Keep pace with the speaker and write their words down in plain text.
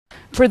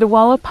for the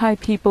Hualapai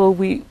people,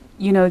 we,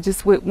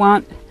 just would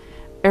want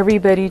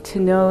everybody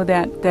to know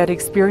that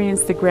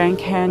experience the Grand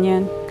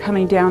Canyon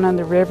coming down on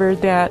the river,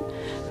 that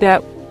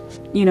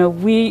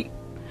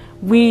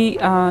we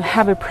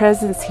have a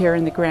presence here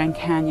in the Grand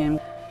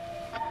Canyon.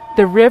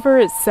 The river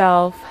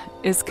itself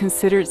is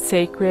considered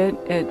sacred.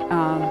 It,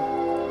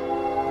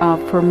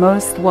 for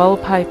most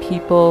Hualapai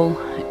people,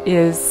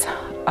 is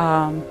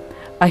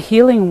a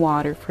healing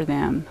water for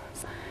them.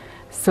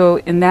 So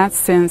in that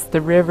sense, the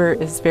river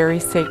is very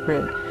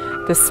sacred.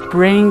 The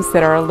springs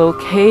that are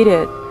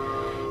located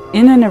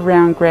in and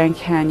around Grand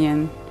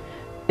Canyon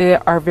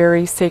are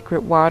very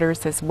sacred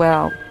waters as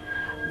well.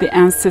 The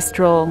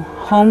ancestral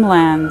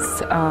homelands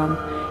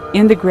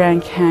in the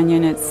Grand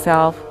Canyon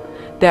itself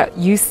that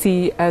you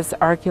see as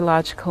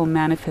archaeological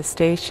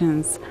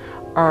manifestations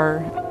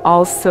are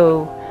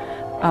also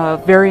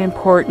very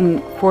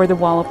important for the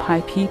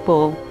Hualapai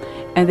people,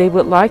 and they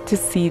would like to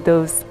see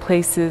those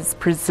places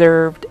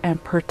preserved and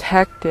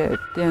protected.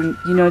 And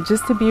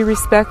just to be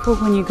respectful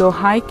when you go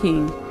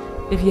hiking,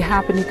 if you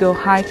happen to go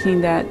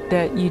hiking, that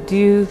you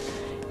do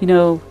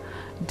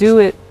do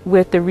it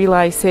with the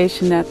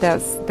realization that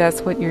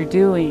that's what you're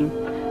doing.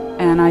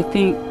 And I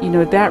think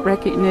that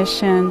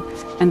recognition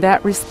and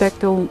that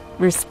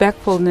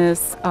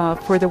respectfulness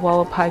for the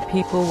Hualapai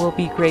people will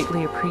be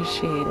greatly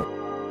appreciated.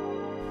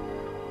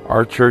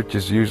 Our church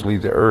is usually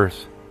the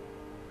earth,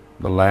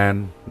 the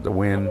land, the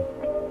wind,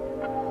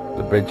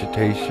 the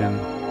vegetation,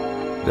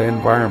 the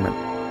environment.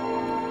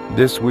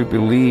 This we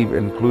believe,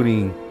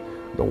 including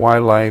the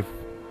wildlife,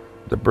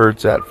 the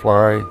birds that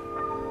fly,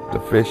 the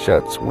fish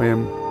that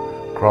swim,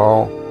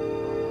 crawl,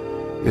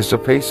 is the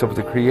face of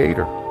the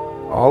Creator.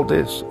 All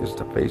this is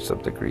the face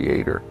of the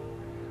Creator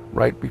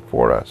right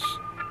before us,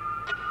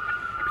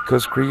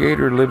 because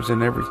Creator lives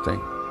in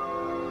everything.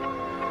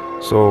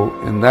 So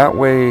in that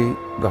way,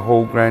 the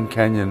whole Grand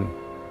Canyon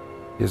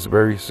is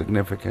very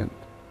significant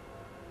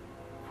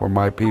for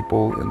my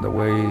people in the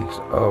ways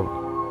of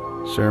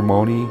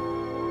ceremony,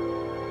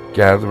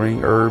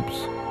 gathering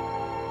herbs,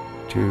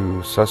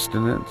 to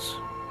sustenance,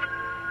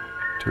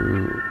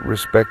 to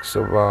respects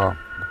of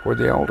for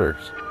the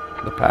elders,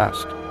 the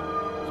past.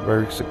 It's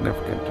very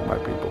significant to my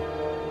people.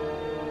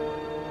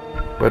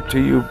 But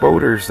to you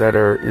boaters that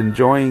are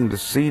enjoying the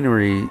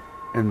scenery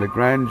and the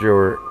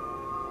grandeur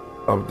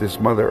of this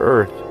Mother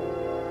Earth,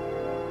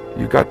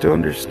 you got to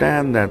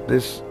understand that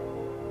this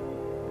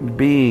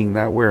being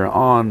that we're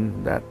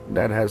on,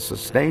 that has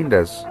sustained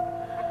us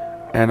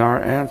and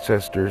our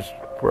ancestors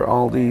for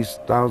all these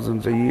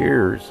thousands of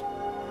years,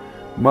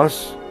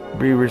 must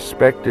be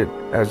respected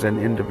as an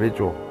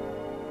individual.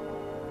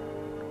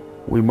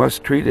 We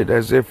must treat it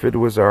as if it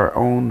was our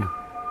own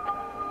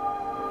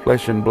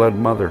flesh and blood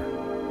mother,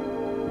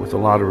 with a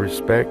lot of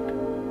respect,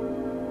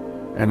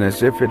 and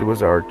as if it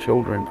was our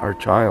children, our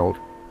child.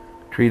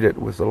 Treat it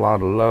with a lot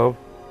of love,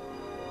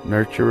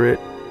 nurture it,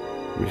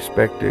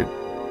 respect it.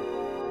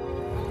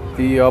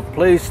 The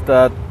place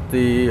that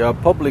the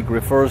public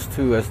refers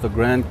to as the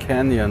Grand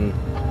Canyon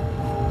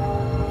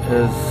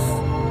is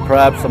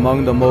perhaps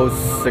among the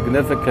most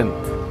significant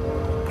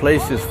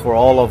places for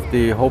all of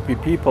the Hopi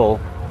people,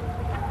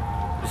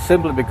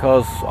 simply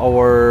because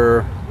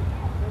our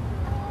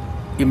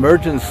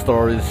emergence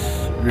stories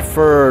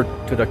refer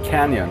to the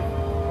canyon.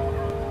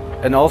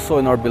 And also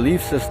in our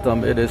belief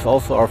system, it is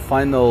also our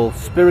final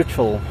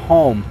spiritual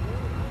home,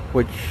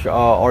 which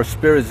our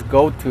spirits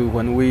go to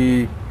when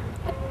we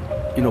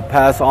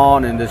pass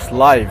on in this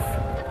life.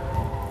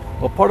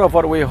 Well, part of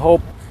what we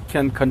hope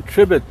can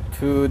contribute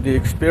to the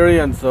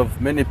experience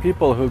of many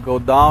people who go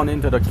down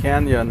into the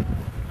canyon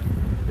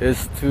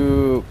is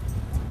to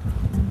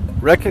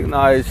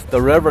recognize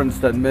the reverence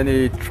that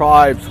many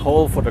tribes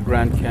hold for the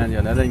Grand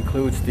Canyon, and that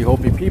includes the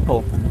Hopi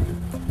people.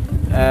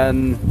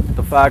 And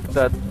the fact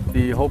that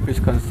the Hopis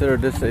consider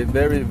this a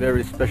very,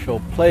 very special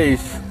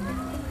place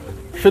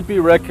should be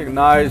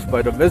recognized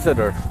by the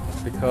visitor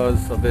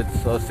because of its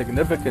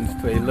significance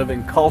to a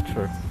living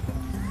culture.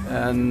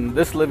 And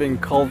this living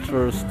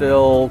culture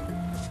still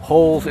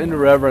holds in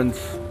reverence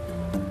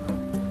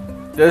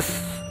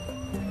this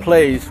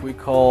place we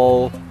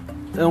call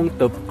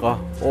Tupka,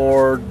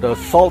 or the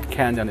Salt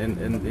Canyon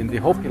in the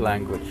Hopi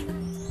language.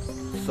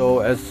 So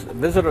as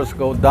visitors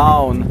go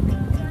down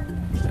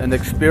and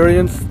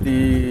experience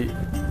the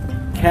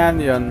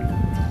canyon,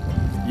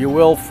 you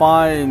will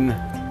find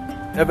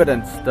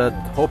evidence that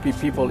Hopi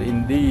people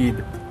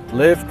indeed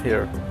lived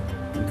here,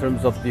 in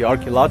terms of the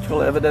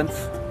archaeological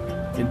evidence,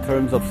 in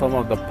terms of some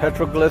of the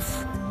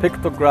petroglyphs,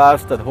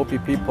 pictographs that Hopi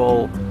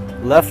people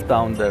left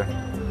down there.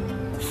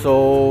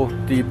 So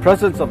the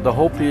presence of the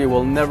Hopi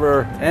will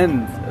never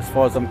end as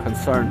far as I'm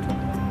concerned.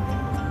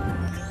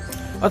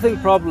 I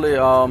think probably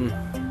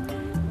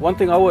one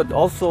thing I would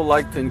also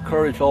like to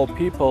encourage all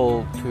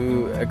people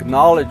to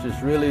acknowledge is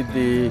really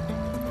the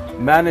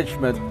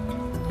management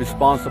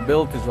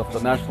responsibilities of the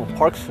National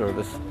Park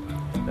Service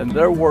and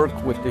their work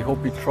with the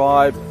Hopi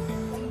tribe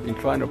in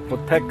trying to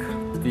protect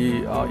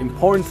the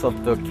importance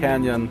of the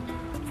canyon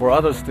for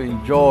others to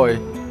enjoy.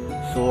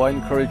 So I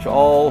encourage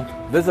all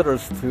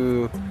visitors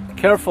to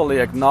carefully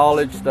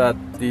acknowledge that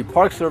the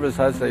Park Service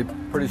has a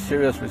pretty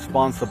serious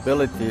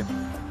responsibility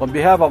on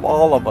behalf of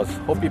all of us,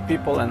 Hopi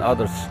people and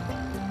others.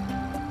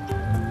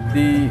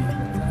 The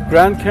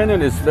Grand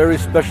Canyon is very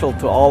special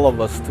to all of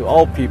us, to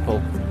all people,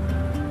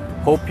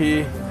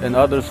 Hopi and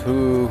others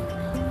who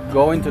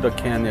go into the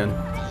canyon.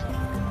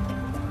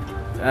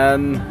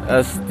 And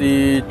as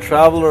the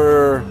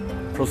traveler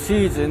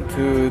proceeds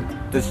into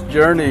this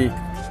journey,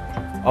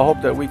 I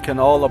hope that we can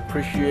all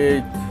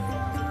appreciate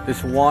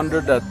this wonder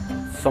that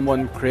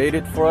someone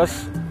created for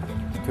us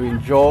to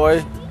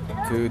enjoy,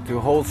 to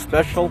hold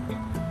special,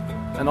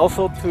 and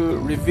also to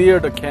revere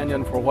the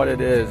canyon for what it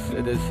is.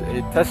 It is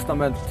a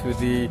testament to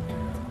the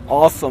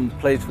awesome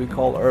place we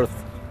call Earth.